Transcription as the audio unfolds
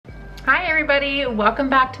Hi everybody, welcome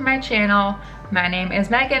back to my channel. My name is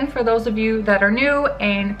Megan for those of you that are new,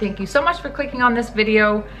 and thank you so much for clicking on this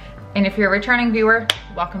video. And if you're a returning viewer,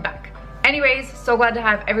 welcome back. Anyways, so glad to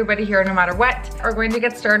have everybody here no matter what. We're going to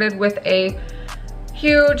get started with a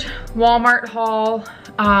huge Walmart haul.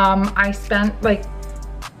 I spent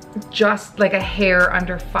just like a hair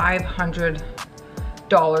under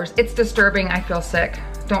 $500. It's disturbing, I feel sick.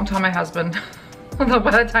 Don't tell my husband.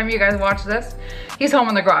 By the time you guys watch this, he's home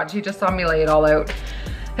in the garage. He just saw me lay it all out.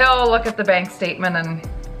 He'll look at the bank statement and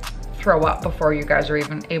throw up before you guys are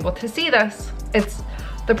even able to see this.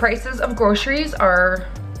 The prices of groceries are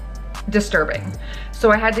disturbing.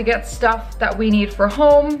 So I had to get stuff that we need for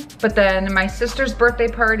home, but then my sister's birthday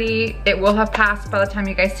party, it will have passed by the time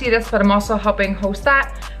you guys see this, but I'm also helping host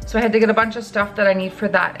that. So I had to get a bunch of stuff that I need for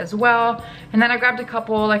that as well. And then I grabbed a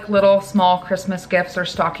couple like little small Christmas gifts or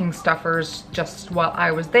stocking stuffers just while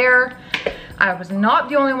I was there. I was not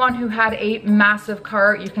the only one who had a massive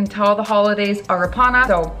cart. You can tell the holidays are upon us.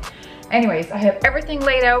 So anyways, I have everything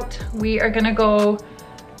laid out. We are gonna go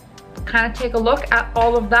kind of take a look at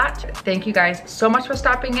all of that. Thank you guys so much for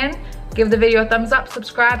stopping in. Give the video a thumbs up,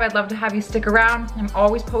 subscribe. I'd love to have you stick around. I'm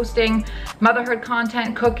always posting motherhood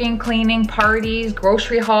content, cooking, cleaning, parties,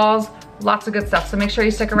 grocery hauls, lots of good stuff. So make sure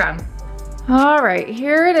you stick around. All right,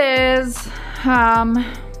 here it is.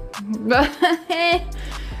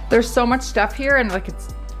 There's so much stuff here, and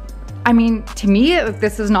I mean, to me,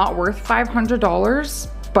 this is not worth $500,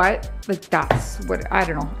 but like that's what, I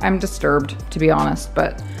don't know. I'm disturbed, to be honest,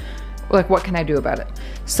 but like, what can I do about it?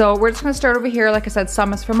 So we're just gonna start over here. Like I said,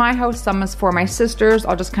 some is for my house, some is for my sister's.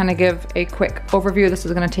 I'll just kind of give a quick overview. This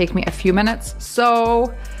is gonna take me a few minutes.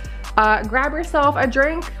 So grab yourself a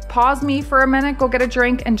drink, pause me for a minute, go get a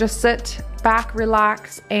drink, and just sit back,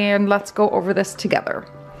 relax, and let's go over this together.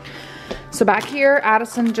 So back here,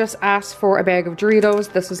 Addison just asked for a bag of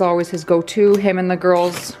Doritos. This is always his go-to. Him and the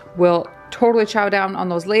girls will totally chow down on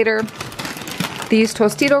those later. These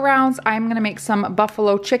Tostito rounds, I'm gonna make some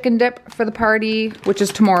buffalo chicken dip for the party, which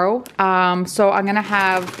is tomorrow. So I'm gonna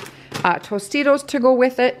have Tostitos to go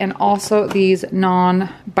with it, and also these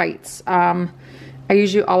non-bites. I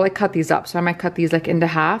usually cut these up, so I might cut these like into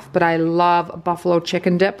half, but I love buffalo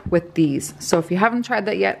chicken dip with these. So if you haven't tried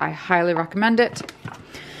that yet, I highly recommend it.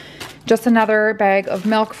 Just another bag of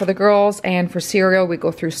milk for the girls, and for cereal, we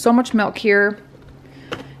go through so much milk here.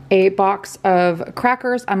 A box of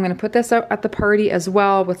crackers. I'm gonna put this out at the party as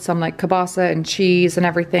well with some like kielbasa and cheese and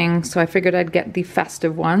everything. So I figured I'd get the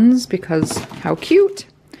festive ones because how cute.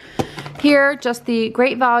 Here, just the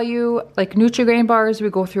Great Value, like Nutri-Grain bars. We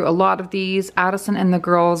go through a lot of these. Addison and the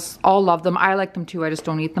girls all love them. I like them too, I just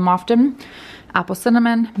don't eat them often. Apple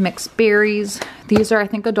cinnamon, mixed berries. These are, I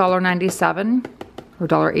think, $1.97 or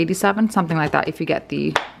 $1.87, something like that if you get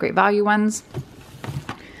the Great Value ones.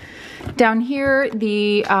 Down here,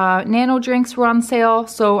 the nano drinks were on sale,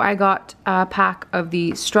 so I got a pack of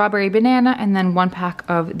the strawberry banana and then one pack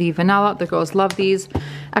of the vanilla. The girls love these.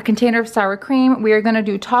 A container of sour cream. We are gonna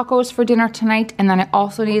do tacos for dinner tonight, and then I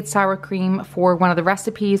also need sour cream for one of the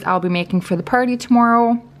recipes I'll be making for the party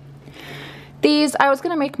tomorrow. These, I was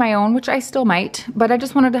gonna make my own, which I still might, but I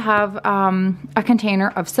just wanted to have a container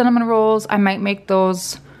of cinnamon rolls. I might make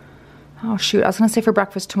those, oh shoot, I was gonna say for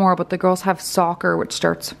breakfast tomorrow, but the girls have soccer, which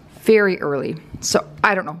starts very early. So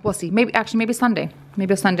I don't know, we'll see. Maybe Sunday.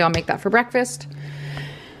 Maybe a Sunday I'll make that for breakfast.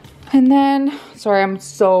 And then, sorry, I'm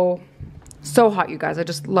so hot, you guys. I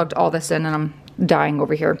just lugged all this in and I'm dying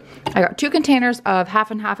over here. I got 2 containers of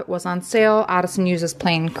half and half. It was on sale. Addison uses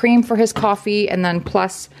plain cream for his coffee, and then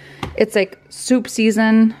plus it's like soup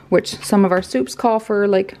season, which some of our soups call for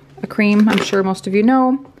like a cream. I'm sure most of you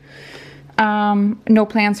know. No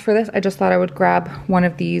plans for this. I just thought I would grab one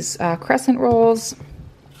of these crescent rolls.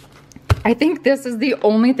 I think this is the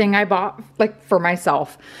only thing I bought like for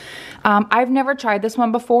myself. I've never tried this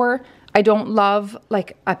one before. I don't love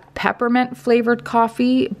like a peppermint flavored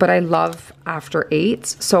coffee, but I love After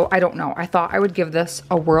Eights. So I don't know. I thought I would give this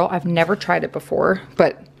a whirl. I've never tried it before,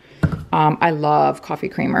 but I love coffee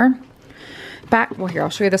creamer. Well, here,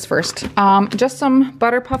 I'll show you this first. Just some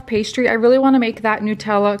butter puff pastry. I really want to make that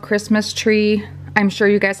Nutella Christmas tree. I'm sure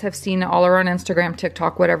you guys have seen it all around Instagram,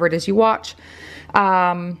 TikTok, whatever it is you watch.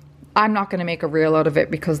 I'm not gonna make a reel out of it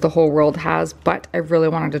because the whole world has, but I really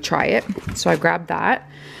wanted to try it. So I grabbed that.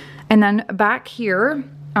 And then back here,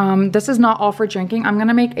 this is not all for drinking. I'm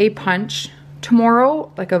gonna make a punch tomorrow,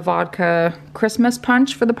 like a vodka Christmas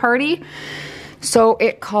punch for the party. So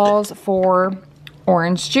it calls for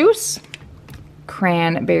orange juice,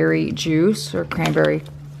 cranberry juice or cranberry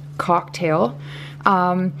cocktail.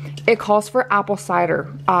 It calls for apple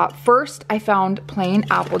cider. First I found plain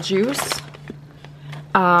apple juice.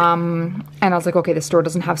 And I was like, okay, the store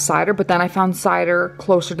doesn't have cider, but then I found cider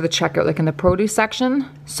closer to the checkout, like in the produce section.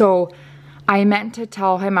 So I meant to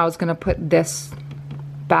tell him I was gonna put this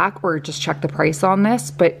back or just check the price on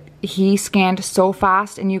this, but he scanned so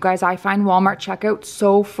fast. And you guys, I find Walmart checkout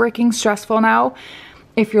so freaking stressful now.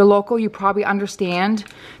 If you're local, you probably understand.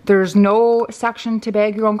 There's no section to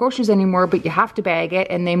bag your own groceries anymore, but you have to bag it,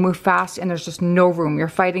 and they move fast, and there's just no room. You're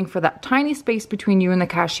fighting for that tiny space between you and the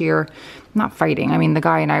cashier. Not fighting, I mean, the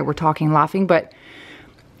guy and I were talking, laughing, but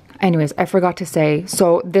anyways, I forgot to say,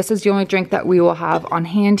 so this is the only drink that we will have on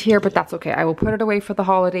hand here, but that's okay. I will put it away for the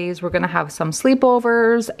holidays. We're gonna have some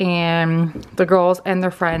sleepovers, and the girls and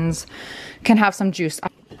their friends can have some juice.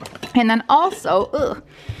 And then also,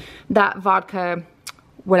 that vodka,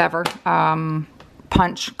 whatever,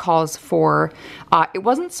 punch calls for, it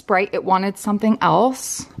wasn't Sprite, it wanted something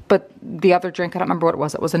else, but the other drink, I don't remember what it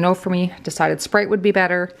was. It was a no for me. Decided Sprite would be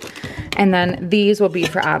better. And then these will be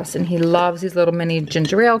for Addison. He loves these little mini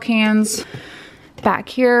ginger ale cans. Back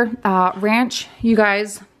here, Ranch, you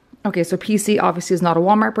guys. Okay, so PC obviously is not a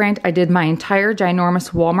Walmart brand. I did my entire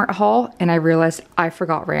ginormous Walmart haul, and I realized I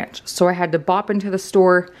forgot Ranch. So I had to bop into the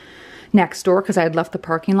store next door because I had left the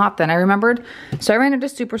parking lot. Then I remembered. So I ran into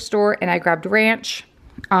Superstore and I grabbed Ranch.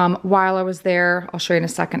 While I was there, I'll show you in a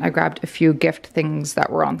second, I grabbed a few gift things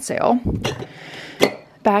that were on sale.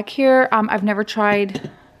 Back here, I've never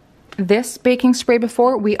tried this baking spray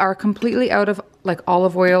before. We are completely out of like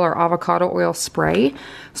olive oil or avocado oil spray.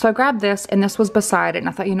 So I grabbed this, and this was beside it, and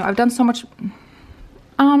I thought, you know, I've done so much.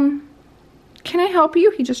 Can I help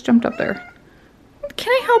you? He just jumped up there. Can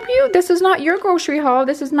I help you? This is not your grocery haul.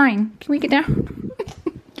 This is mine. Can we get down?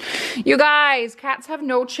 You guys, cats have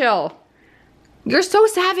no chill. You're so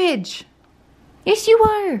savage. Yes, you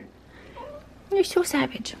are. You're so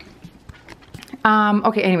savage.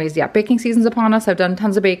 Okay, anyways, yeah, baking season's upon us. I've done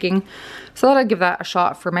tons of baking. So I thought I'd give that a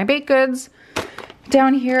shot for my baked goods.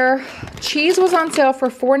 Down here, cheese was on sale for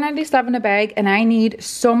 $4.97 a bag, and I need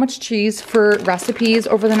so much cheese for recipes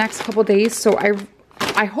over the next couple days. So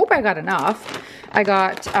I hope I got enough. I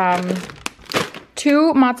got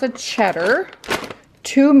 2 matzo cheddar,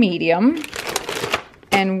 2 medium,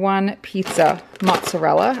 and 1 pizza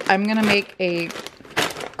mozzarella. I'm gonna make a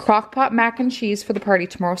crock pot mac and cheese for the party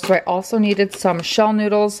tomorrow, so I also needed some shell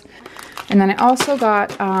noodles. And then I also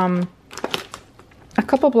got a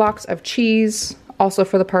couple blocks of cheese also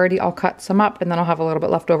for the party. I'll cut some up, and then I'll have a little bit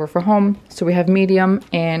left over for home. So we have medium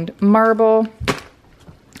and marble.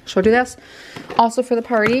 She'll do this. Also for the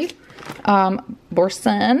party,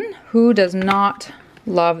 Borson, who does not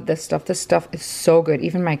love this stuff. This stuff is so good.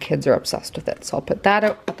 Even my kids are obsessed with it. So I'll put that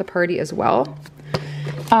out at the party as well.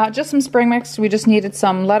 Just some spring mix. We just needed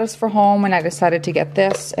some lettuce for home, and I decided to get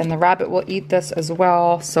this, and the rabbit will eat this as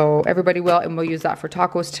well. So everybody will, and we'll use that for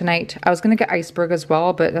tacos tonight. I was going to get iceberg as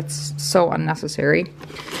well, but that's so unnecessary.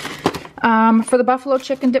 For the buffalo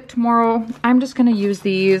chicken dip tomorrow, I'm just going to use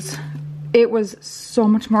these. It was so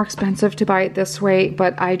much more expensive to buy it this way,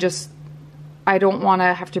 but I don't want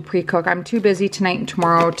to have to pre-cook. I'm too busy tonight and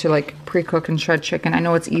tomorrow to like pre-cook and shred chicken. I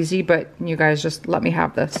know it's easy, but you guys just let me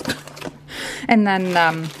have this. And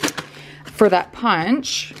then for that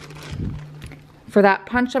punch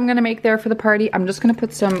I'm gonna make there for the party, I'm just gonna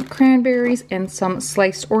put some cranberries and some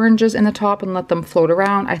sliced oranges in the top and let them float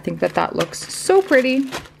around. I think that that looks so pretty.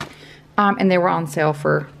 And they were on sale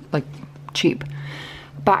for like cheap.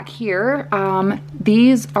 Back here,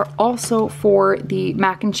 these are also for the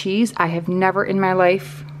mac and cheese. I have never in my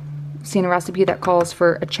life seen a recipe that calls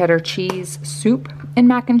for a cheddar cheese soup in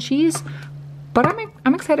mac and cheese, but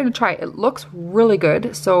I'm excited to try it. It looks really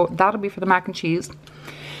good, so that'll be for the mac and cheese.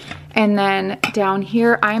 And then down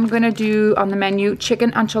here, I'm gonna do on the menu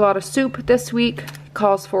chicken enchilada soup this week.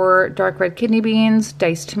 Calls for dark red kidney beans,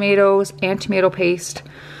 diced tomatoes, and tomato paste.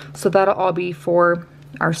 So that'll all be for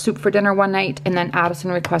our soup for dinner one night. And then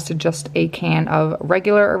Addison requested just a can of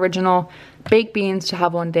regular original baked beans to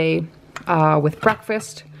have one day with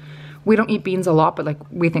breakfast. We don't eat beans a lot, but like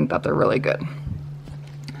we think that they're really good.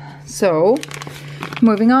 So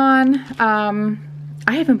moving on,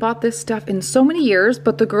 I haven't bought this stuff in so many years,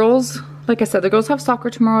 but the girls, like I said, the girls have soccer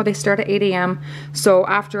tomorrow. They start at 8 a.m. So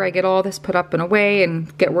after I get all this put up and away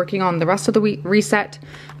and get working on the rest of the week reset,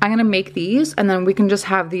 I'm gonna make these, and then we can just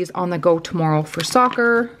have these on the go tomorrow for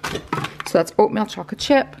soccer. So that's oatmeal chocolate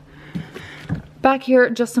chip. Back here,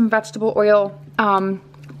 just some vegetable oil.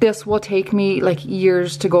 This will take me like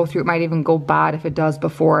years to go through. It might even go bad if it does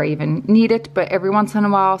before I even need it, but every once in a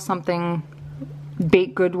while something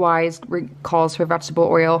baked good wise calls for vegetable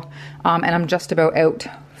oil. And I'm just about out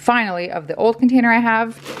finally of the old container I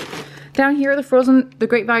have. Down here, the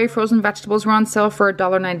Great Value frozen vegetables were on sale for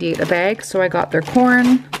 $1.98 a bag. So I got their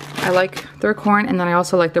corn. I like their corn, and then I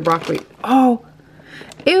also like their broccoli. Oh,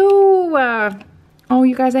 ew. Oh,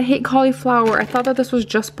 you guys, I hate cauliflower. I thought that this was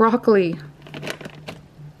just broccoli.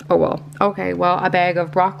 Oh, well. Okay, well, a bag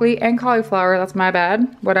of broccoli and cauliflower. That's my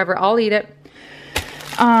bad. Whatever, I'll eat it.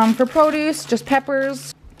 For produce, just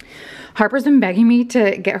peppers. Harper's been begging me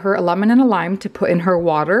to get her a lemon and a lime to put in her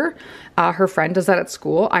water. Her friend does that at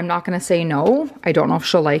school. I'm not going to say no. I don't know if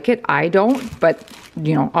she'll like it. I don't, but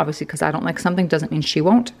you know, obviously because I don't like something doesn't mean she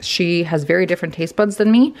won't. She has very different taste buds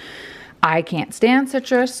than me. I can't stand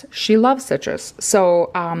citrus. She loves citrus.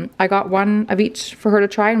 So I got one of each for her to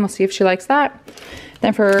try, and we'll see if she likes that.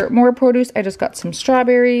 Then for more produce, I just got some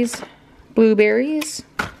strawberries, blueberries,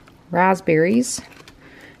 raspberries,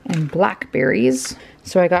 and blackberries.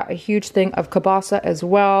 So I got a huge thing of kielbasa as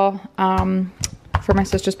well for my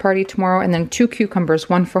sister's party tomorrow. And then 2 cucumbers,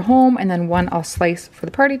 one for home and then one I'll slice for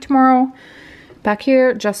the party tomorrow. Back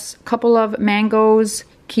here, just a couple of mangoes,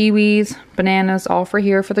 kiwis, bananas, all for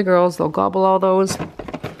here for the girls. They'll gobble all those.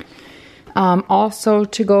 Also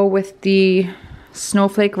to go with the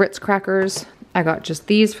snowflake Ritz crackers, I got just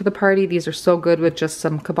these for the party. These are so good with just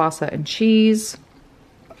some kielbasa and cheese.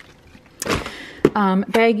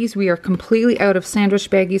 Baggies, we are completely out of sandwich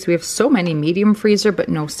baggies. We have so many medium freezer, but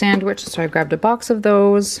no sandwich, so I grabbed a box of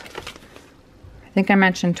those. I think I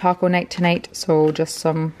mentioned taco night tonight, so just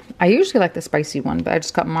some, I usually like the spicy one, but I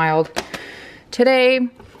just got mild today.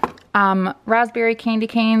 Raspberry candy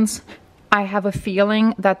canes. I have a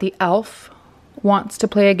feeling that the elf wants to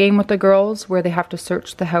play a game with the girls where they have to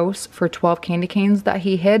search the house for 12 candy canes that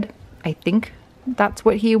he hid. I think that's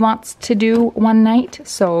what he wants to do one night,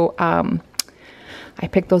 so I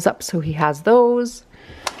picked those up, so he has those.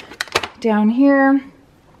 Down here,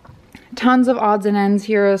 tons of odds and ends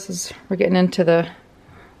here. We're getting into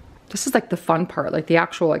this is like the fun part, like the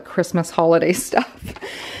actual like Christmas holiday stuff.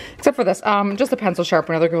 Except for this, just a pencil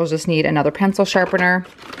sharpener. The girls just need another pencil sharpener.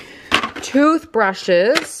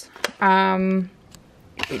 Toothbrushes. My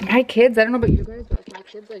kids, I don't know about you guys, but my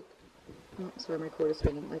kids like, oh, sorry, my cord is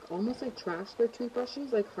spinning, like almost like trash their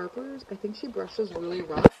toothbrushes. Like Harper's, I think she brushes really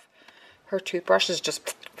rough. Her toothbrush is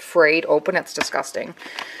just frayed open. It's disgusting.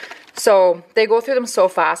 So they go through them so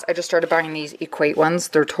fast. I just started buying these Equate ones.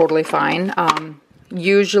 They're totally fine.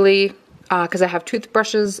 Usually, because I have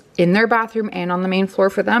toothbrushes in their bathroom and on the main floor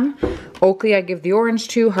for them. Oakley I give the orange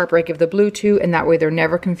to, Harper I give the blue to, and that way they're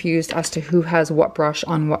never confused as to who has what brush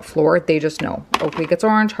on what floor. They just know. Oakley gets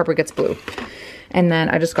orange, Harper gets blue. And then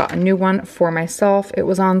I just got a new one for myself. It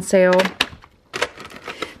was on sale.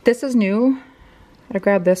 This is new. I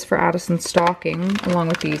grabbed this for Addison's stocking along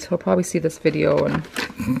with these. He'll probably see this video and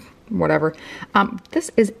whatever.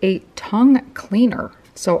 This is a tongue cleaner.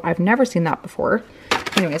 So I've never seen that before.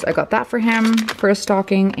 Anyways, I got that for him for a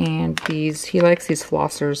stocking, and these, he likes these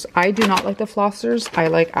flossers. I do not like the flossers. I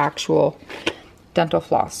like actual dental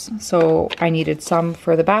floss. So I needed some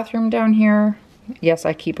for the bathroom down here. Yes,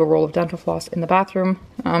 I keep a roll of dental floss in the bathroom.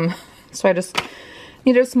 So I just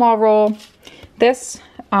needed a small roll. This,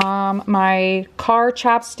 my car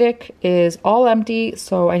chapstick is all empty,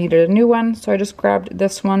 so I needed a new one. So I just grabbed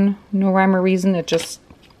this one. No rhyme or reason. It just,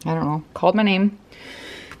 I don't know, called my name.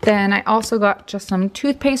 Then I also got just some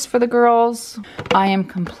toothpaste for the girls. I am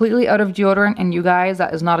completely out of deodorant, and you guys,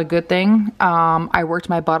 that is not a good thing. I worked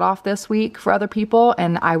my butt off this week for other people,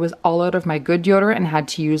 and I was all out of my good deodorant and had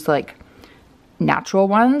to use like natural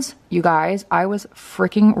ones. You guys, I was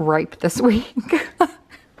freaking ripe this week.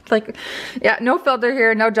 Like, yeah, no filter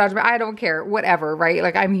here, no judgment. I don't care, whatever, right?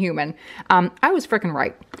 Like, I'm human. I was freaking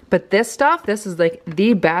ripe. But this stuff, this is like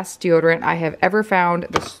the best deodorant I have ever found.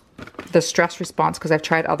 The stress response, because I've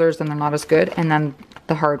tried others and they're not as good. And then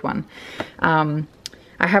the hard one. I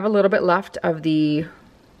have a little bit left of the,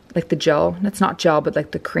 like the gel. It's not gel, but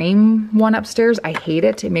like the cream one upstairs. I hate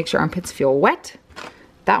it. It makes your armpits feel wet.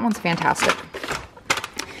 That one's fantastic.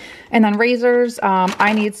 And then razors.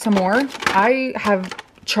 I need some more. I have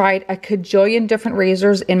tried a cajillion different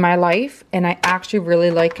razors in my life, and I actually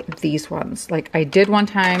really like these ones. Like I did one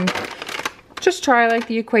time, just try like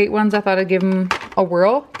the Equate ones. I thought I'd give them a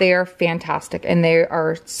whirl. They are fantastic, and they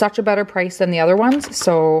are such a better price than the other ones.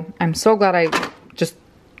 So I'm so glad I just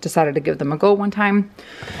decided to give them a go one time.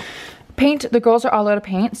 Paint, the girls are all out of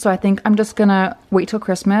paint, so I think I'm just gonna wait till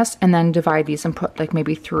Christmas and then divide these and put like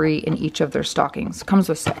maybe 3 in each of their stockings. It comes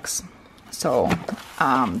with 6. So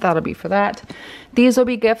that'll be for that. These will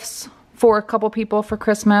be gifts for a couple people for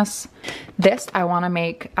Christmas. This I want to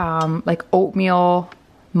make like oatmeal,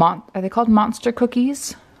 are they called monster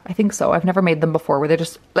cookies? I think so. I've never made them before, where they're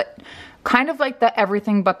just like, kind of like the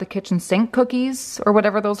everything but the kitchen sink cookies or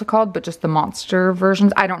whatever those are called, but just the monster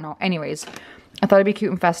versions. I don't know. Anyways, I thought it'd be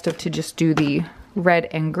cute and festive to just do the red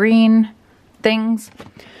and green things.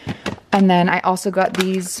 And then I also got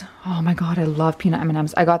these. Oh my God, I love peanut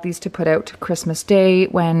M&Ms. I got these to put out Christmas Day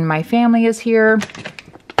when my family is here.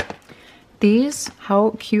 These,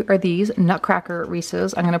 how cute are these? Nutcracker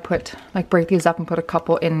Reese's. I'm gonna put, like, break these up and put a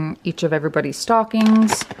couple in each of everybody's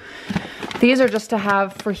stockings. These are just to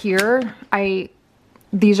have for here.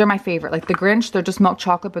 These are my favorite. Like the Grinch, they're just milk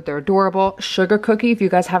chocolate, but they're adorable. Sugar cookie, if you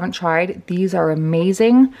guys haven't tried, these are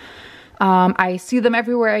amazing. I see them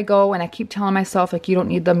everywhere I go and I keep telling myself, like, you don't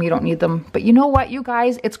need them, you don't need them. But you know what, you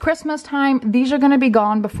guys, it's Christmas time. These are gonna be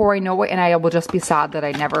gone before I know it, and I will just be sad that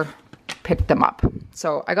I never picked them up.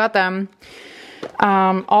 So I got them.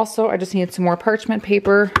 Also, I just needed some more parchment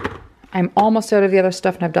paper. I'm almost out of the other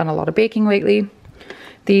stuff, and I've done a lot of baking lately.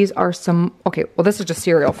 These are some, okay, well, this is just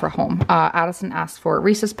cereal for home. Addison asked for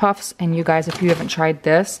Reese's Puffs, and you guys, if you haven't tried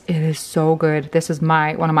this, it is so good. This is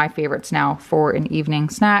one of my favorites now for an evening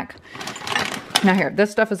snack. Now here,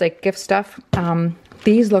 this stuff is like gift stuff.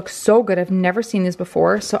 These look so good. I've never seen these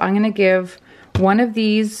before, so I'm gonna give one of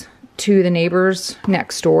these to the neighbors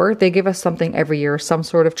next door. They give us something every year, some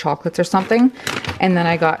sort of chocolates or something. And then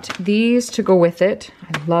I got these to go with it.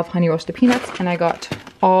 I love honey roasted peanuts, and I got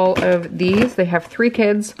all of these. They have 3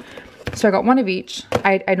 kids, so I got one of each.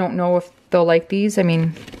 I don't know if they'll like these. I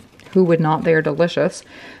mean, who would not? They're delicious.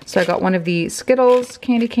 So I got one of the Skittles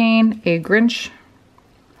candy cane, a Grinch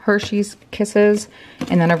Hershey's Kisses,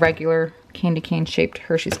 and then a regular candy cane shaped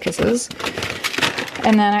Hershey's Kisses.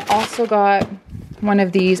 And then I also got one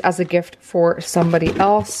of these as a gift for somebody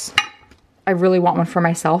else. I really want one for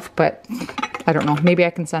myself, but I don't know. Maybe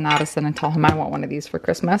I can send Addison and tell him I want one of these for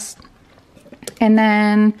Christmas. And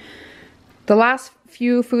then the last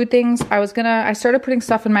few food things, I started putting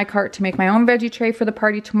stuff in my cart to make my own veggie tray for the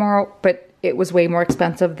party tomorrow, but it was way more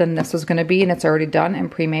expensive than this was gonna be, and it's already done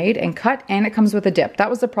and pre-made and cut, and it comes with a dip. That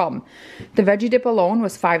was the problem. The veggie dip alone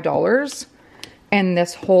was $5, and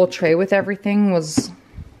this whole tray with everything was,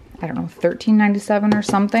 I don't know, $13.97 or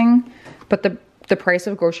something. But the price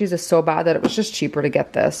of groceries is so bad that it was just cheaper to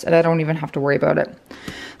get this, and I don't even have to worry about it.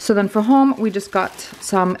 So then for home, we just got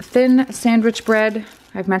some thin sandwich bread.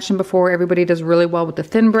 I've mentioned before, everybody does really well with the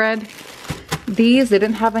thin bread. These, they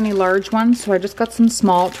didn't have any large ones, so I just got some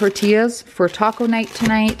small tortillas for taco night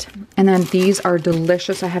tonight. And then these are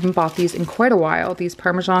delicious. I haven't bought these in quite a while. These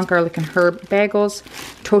Parmesan garlic and herb bagels,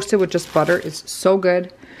 toasted with just butter, is so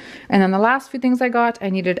good. And then the last few things I got, I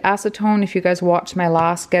needed acetone. If you guys watched my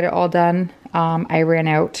last Get It All Done, I ran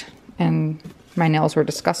out and my nails were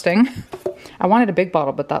disgusting. I wanted a big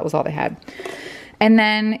bottle, but that was all they had. And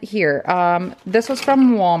then here, this was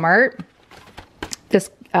from Walmart. This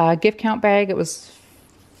gift count bag, it was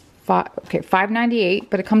 $5.98,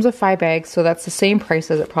 but it comes with 5 bags, so that's the same price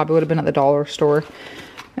as it probably would have been at the dollar store.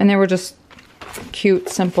 And they were just cute,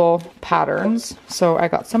 simple patterns. So I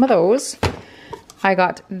got some of those. I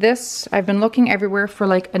got this. I've been looking everywhere for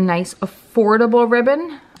like a nice affordable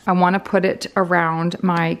ribbon. I want to put it around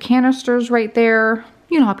my canisters right there.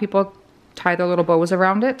 You know how people tie their little bows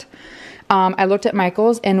around it. I looked at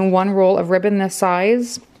Michael's, and one roll of ribbon this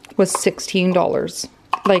size was $16.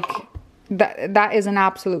 Like, that is an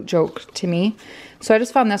absolute joke to me. So I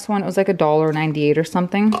just found this one. It was like $1.98 or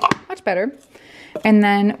something. Much better. And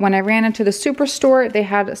then when I ran into the Superstore, they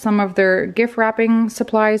had some of their gift wrapping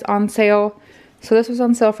supplies on sale. So this was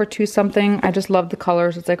on sale for $2 something. I just love the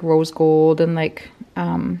colors. It's like rose gold and like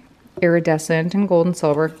iridescent and gold and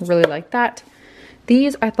silver. Really like that.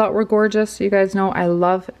 These I thought were gorgeous. You guys know I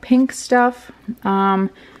love pink stuff.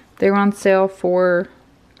 They were on sale for,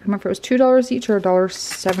 I remember it was $2 each or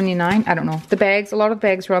 $1.79. I don't know. The bags, a lot of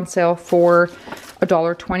bags were on sale for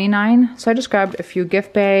 $1.29. So I just grabbed a few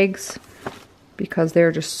gift bags because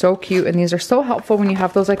they're just so cute. And these are so helpful when you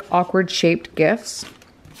have those like awkward shaped gifts.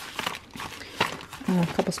 A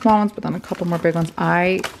couple small ones, but then a couple more big ones.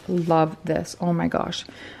 I love this. Oh my gosh.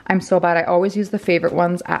 I'm so bad. I always use the favorite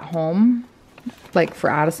ones at home, like for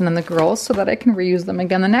Addison and the girls, so that I can reuse them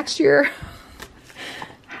again the next year.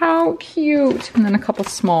 How cute. And then a couple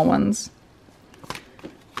small ones.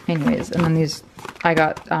 Anyways, and then these, I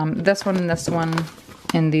got this one and this one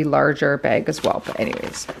in the larger bag as well. But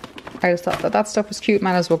anyways, I just thought that that stuff was cute.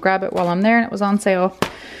 Might as well grab it while I'm there, and it was on sale.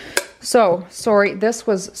 So, sorry, this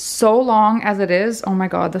was so long as it is. Oh my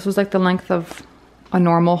god, this was like the length of a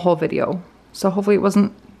normal whole video. So hopefully it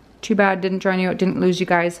wasn't too bad, didn't drown you out, didn't lose you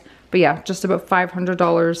guys. But yeah, just about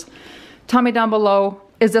 $500. Tell me down below,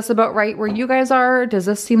 is this about right where you guys are? Does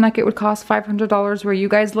this seem like it would cost $500 where you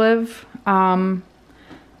guys live?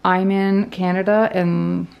 I'm in Canada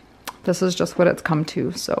and this is just what it's come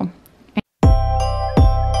to, so.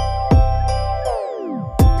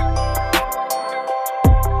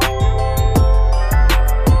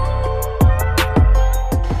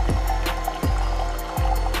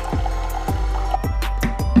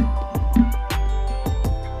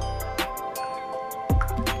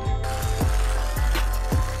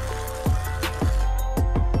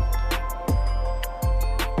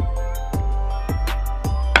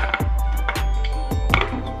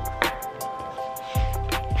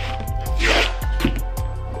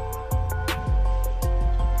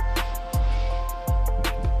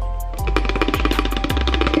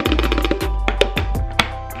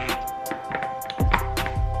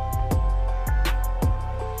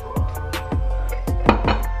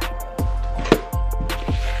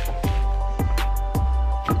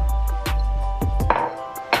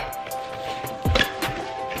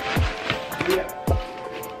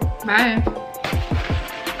 Bye.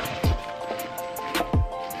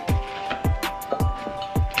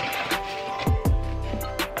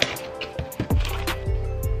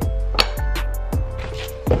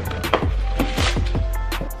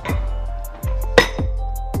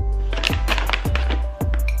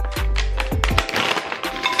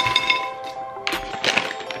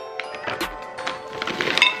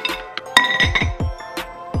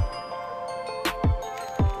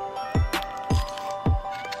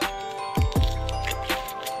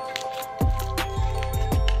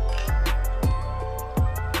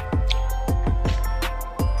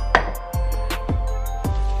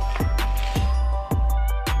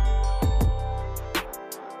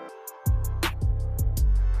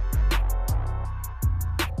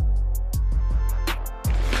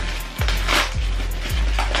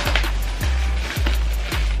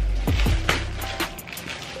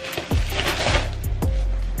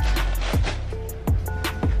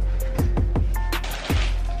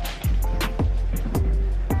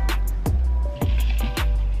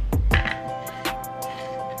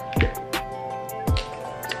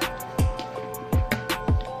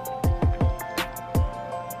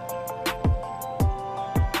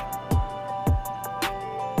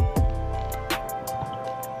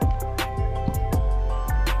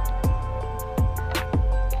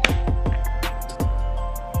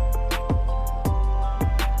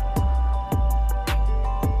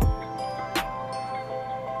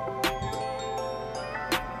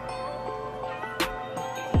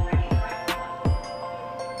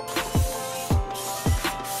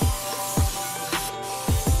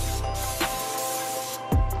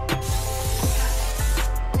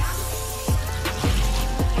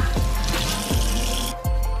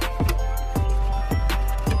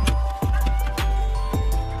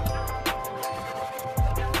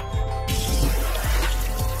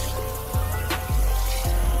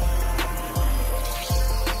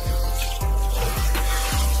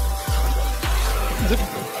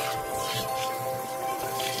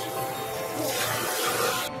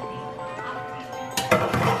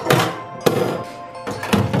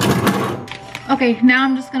 Okay, now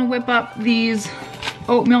I'm just gonna whip up these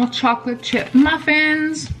oatmeal chocolate chip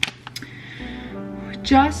muffins. We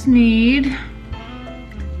just need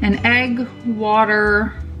an egg,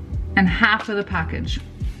 water, and half of the package.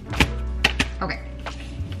 Okay.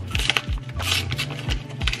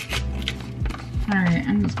 All right,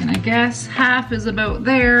 I'm just gonna guess half is about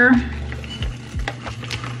there.